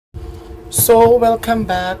So, welcome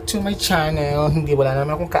back to my channel. Wala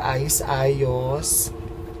naman akong kaayos-ayos.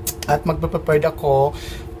 At magpaprepared ako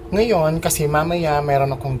ngayon kasi mamaya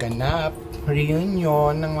meron akong ganap.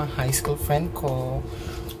 Reunion ng mga high school friend ko.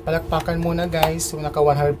 Palakpakan muna guys. So, naka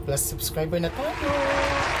 100 plus subscriber na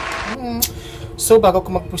tayo. So, bago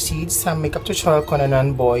ko mag-proceed sa makeup tutorial ko na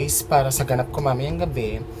non-boys para sa ganap ko mamayang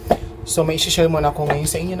gabi. So, may isi-share muna ako ngayon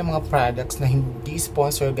sa inyo ng mga products na hindi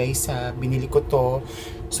sponsor guys. Binili ko to.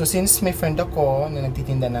 So, since may friend ako na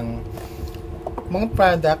nagtitinda ng mga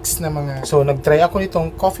products na mga... So, nag-try ako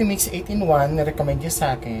nitong Coffee Mix 8-in-1 na recommend niya sa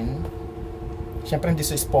akin. Siyempre, hindi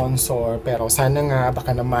sa sponsor. Pero sana nga,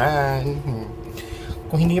 baka naman.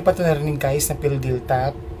 Kung hindi niyo pa ito narinig guys na Pill Deal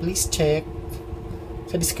Tap, please check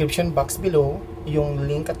sa description box below yung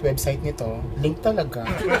link at website nito. Link talaga.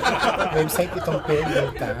 Website itong Pill Deal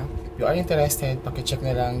Tap. If you are interested, pakicheck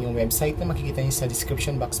na lang yung website na makikita niyo sa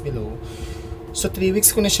description box below. So, 3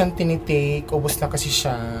 weeks ko na siyang tinitake. Ubus na kasi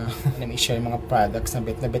siya na may share mga products na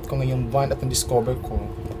bet ko ngayong buwan at na-discover ko.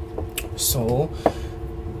 So,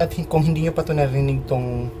 at kung hindi nyo pa ito narinig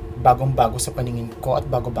tong bagong-bago sa paningin ko at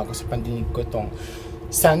bago-bago sa paningin ko itong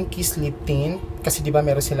SUNKISSED Lip Tint. Kasi diba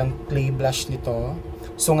meron silang clay blush nito.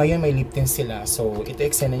 So, ngayon may lip tint sila. So, ito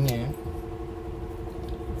eksena niya.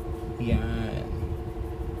 Yan.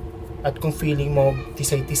 At kung feeling mo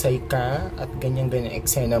tisay-tisay ka at ganyan-ganyan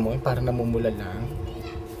eksena mo, para namumula lang.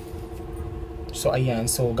 So, ayan.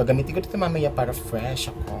 So, gagamitin ko dito mamaya para fresh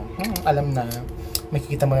ako. Alam na,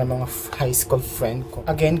 makikita mo na mga high school friend ko.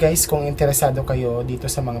 Again, guys, kung interesado kayo dito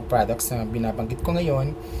sa mga products na binabanggit ko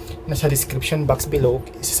ngayon, nasa description box below,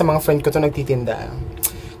 isa sa mga friend ko to nagtitinda.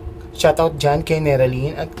 Shoutout dyan kay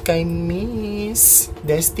Neraline at kay Miss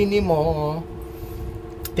Destiny mo.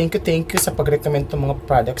 Thank you sa pag-recommend ng mga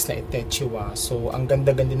products na Itechiwa. So, ang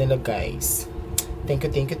ganda-ganda nila guys. Thank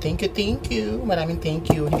you. Maraming thank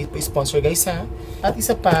you. Hindi po sponsor guys ha. At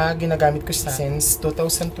isa pa, ginagamit ko siya since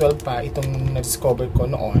 2012 pa itong na-discover ko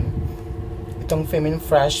noon. Itong Feminine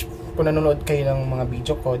Fresh. Kung nanonood kayo ng mga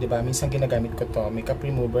video ko, diba? Minsan ginagamit ko to. Makeup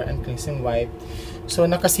remover and cleansing wipe. So,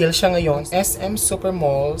 naka-sale siya ngayon. SM Super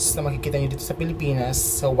Malls na makikita nyo dito sa Pilipinas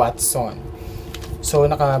sa Watson. So,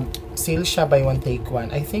 naka-sale siya buy one take one.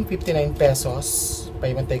 I think 59 pesos.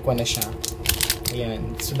 Buy one take one na siya.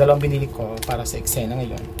 Ayan. So, dalawang binili ko para sa eksena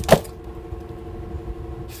ngayon.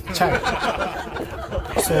 Char!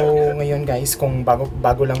 So, ngayon guys, kung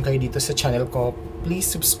bago lang kayo dito sa channel ko, please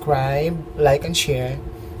subscribe, like, and share.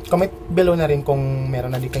 Comment below na rin kung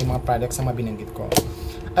meron na din kayong mga products na mabinanggit ko.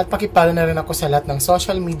 At pakipalo na rin ako sa lahat ng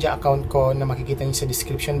social media account ko na makikita niyo sa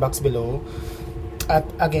description box below. At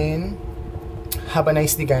again, have a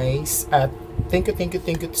nice day guys. At thank you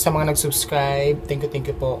sa mga nag-subscribe. Thank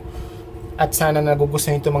you po. At sana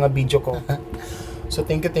nagugustuhan itong mga video ko. So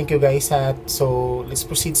thank you guys. At so let's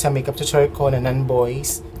proceed sa makeup tutorial ko na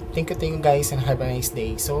non-boys. Thank you guys and have a nice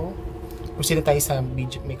day. So proceed na tayo sa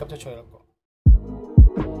makeup tutorial ko.